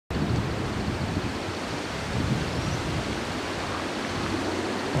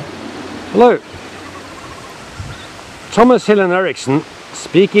Hello, Thomas Hylland Eriksen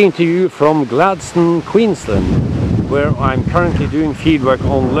speaking to you from Gladstone, Queensland, where I'm currently doing fieldwork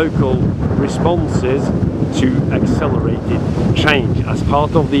on local responses to accelerated change as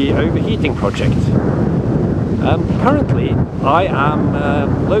part of the overheating project. Currently I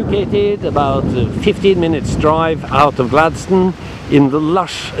am located about 15 minutes drive out of Gladstone in the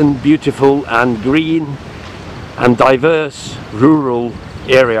lush and beautiful and green and diverse rural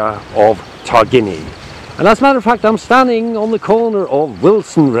area of Targinnie. And as a matter of fact, I'm standing on the corner of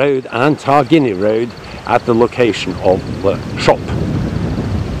Wilson Road and Targinnie Road at the location of the shop.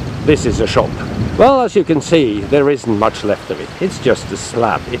 This is a shop. Well, as you can see, there isn't much left of it. It's just a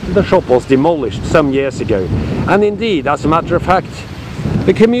slab. The shop was demolished some years ago. And indeed, as a matter of fact,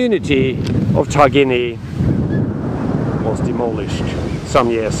 the community of Targinnie was demolished some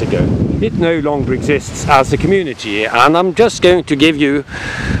years ago. It no longer exists as a community, and I'm just going to give you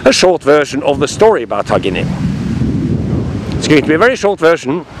a short version of the story about Targinnie. It's going to be a very short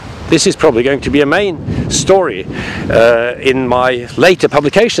version. This is probably going to be a main story in my later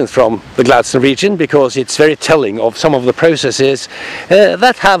publications from the Gladstone region, because it's very telling of some of the processes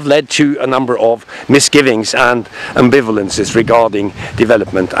that have led to a number of misgivings and ambivalences regarding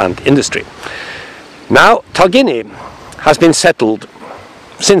development and industry. Now, Targinnie has been settled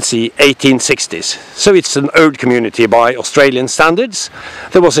since the 1860s, so it's an old community by Australian standards.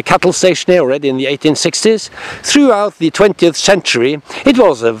 There was a cattle station here already in the 1860s. Throughout the 20th century it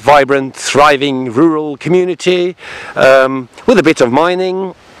was a vibrant, thriving rural community with a bit of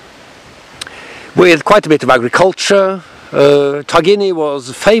mining, with quite a bit of agriculture. Targinnie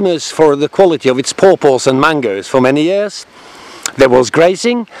was famous for the quality of its pawpaws and mangoes for many years. There was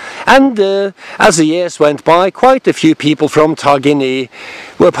grazing, and as the years went by, quite a few people from Targinnie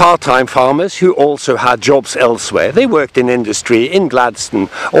were part-time farmers who also had jobs elsewhere. They worked in industry in Gladstone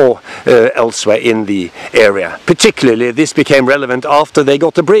or elsewhere in the area. Particularly this became relevant after they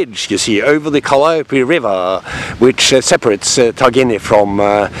got a bridge, you see, over the Calliope River, which separates Targinnie from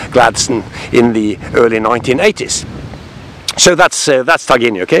Gladstone in the early 1980s. So that's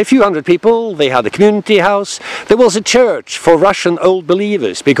Targinnie, okay? A few hundred people. They had a community house. There was a church for Russian old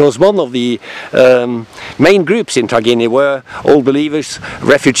believers, because one of the main groups in Targinnie were old believers,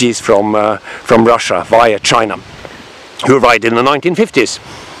 refugees from Russia via China, who arrived in the 1950s.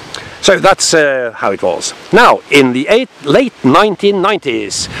 So that's how it was. Now, in the late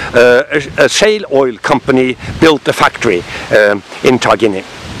 1990s, a shale oil company built a factory in Targinnie.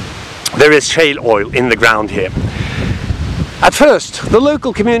 There is shale oil in the ground here. At first, the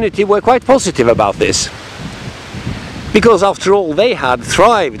local community were quite positive about this, because after all they had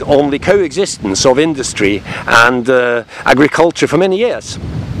thrived on the coexistence of industry and agriculture for many years.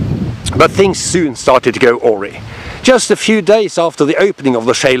 But things soon started to go awry. Just a few days after the opening of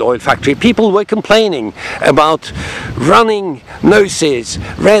the shale oil factory, people were complaining about running noses,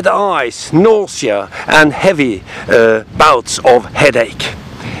 red eyes, nausea and heavy bouts of headache.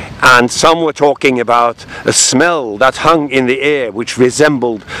 And some were talking about a smell that hung in the air which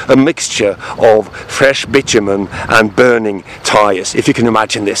resembled a mixture of fresh bitumen and burning tyres, if you can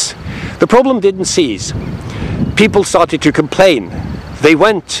imagine this. The problem didn't cease. People started to complain. They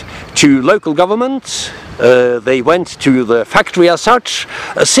went to local government, they went to the factory as such.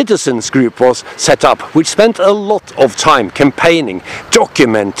 A citizens group was set up which spent a lot of time campaigning,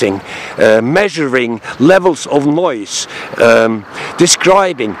 documenting, measuring levels of noise,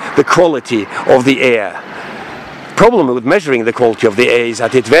 describing the quality of the air. The problem with measuring the quality of the air is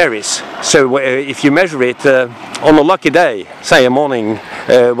that it varies. So if you measure it on a lucky day, say a morning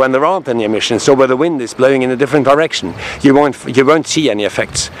when there aren't any emissions, or where the wind is blowing in a different direction, you won't see any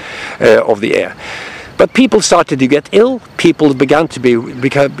effects of the air. But people started to get ill. People began to be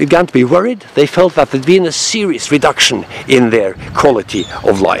worried. They felt that there'd been a serious reduction in their quality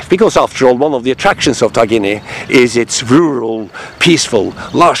of life, because after all, one of the attractions of Targinnie is its rural, peaceful,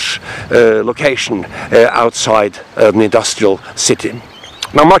 lush location outside an industrial city.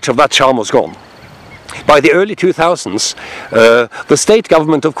 Now, much of that charm was gone. By the early 2000s, the state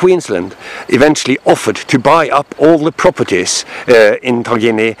government of Queensland eventually offered to buy up all the properties in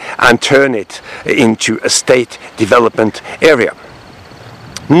Targinnie and turn it into a state development area.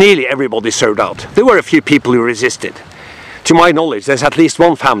 Nearly everybody sold out. There were a few people who resisted. To my knowledge, there's at least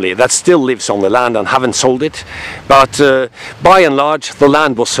one family that still lives on the land and haven't sold it, but by and large the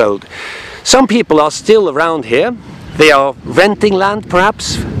land was sold. Some people are still around here. They are renting land,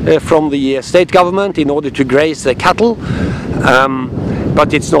 perhaps, from the state government in order to graze their cattle,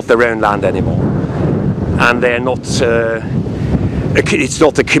 but it's not their own land anymore, and they're not. It's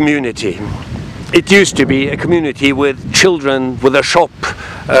not a community. It used to be a community with children, with a shop,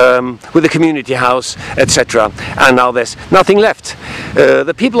 with a community house, etc. And now there's nothing left.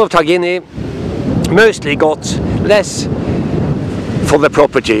 The people of Targinnie mostly got less for the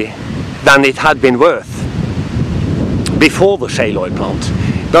property than it had been worth before the shale oil plant,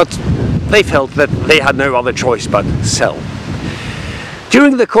 but they felt that they had no other choice but sell.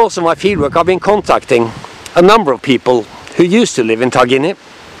 During the course of my fieldwork, I've been contacting a number of people who used to live in Targinnie.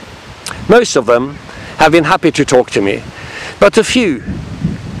 Most of them have been happy to talk to me, but a few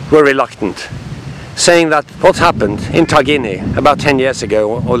were reluctant, saying that what happened in Targinnie about 10 years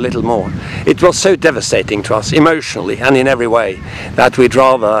ago or a little more, it was so devastating to us emotionally and in every way that we'd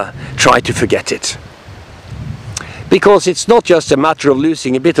rather try to forget it. Because it's not just a matter of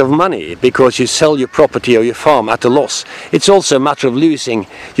losing a bit of money because you sell your property or your farm at a loss. It's also a matter of losing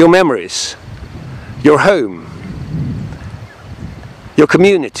your memories, your home, your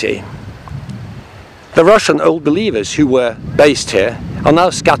community. The Russian old believers who were based here are now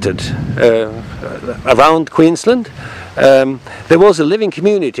scattered around Queensland. There was a living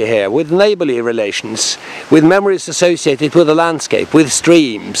community here with neighbourly relations, with memories associated with the landscape, with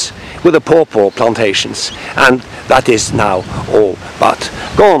streams, with the pawpaw plantations, and that is now all but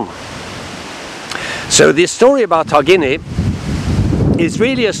gone. So the story about Targinnie is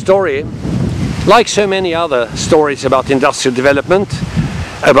really a story, like so many other stories about industrial development,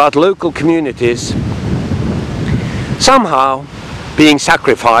 about local communities somehow being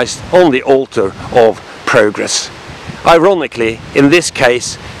sacrificed on the altar of progress. Ironically, in this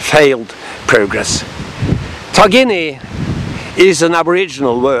case, failed progress. Targinnie is an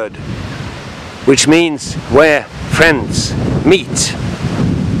Aboriginal word which means where friends meet.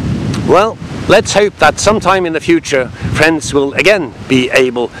 Well, let's hope that sometime in the future friends will again be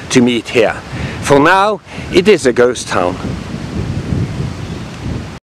able to meet here. For now, it is a ghost town.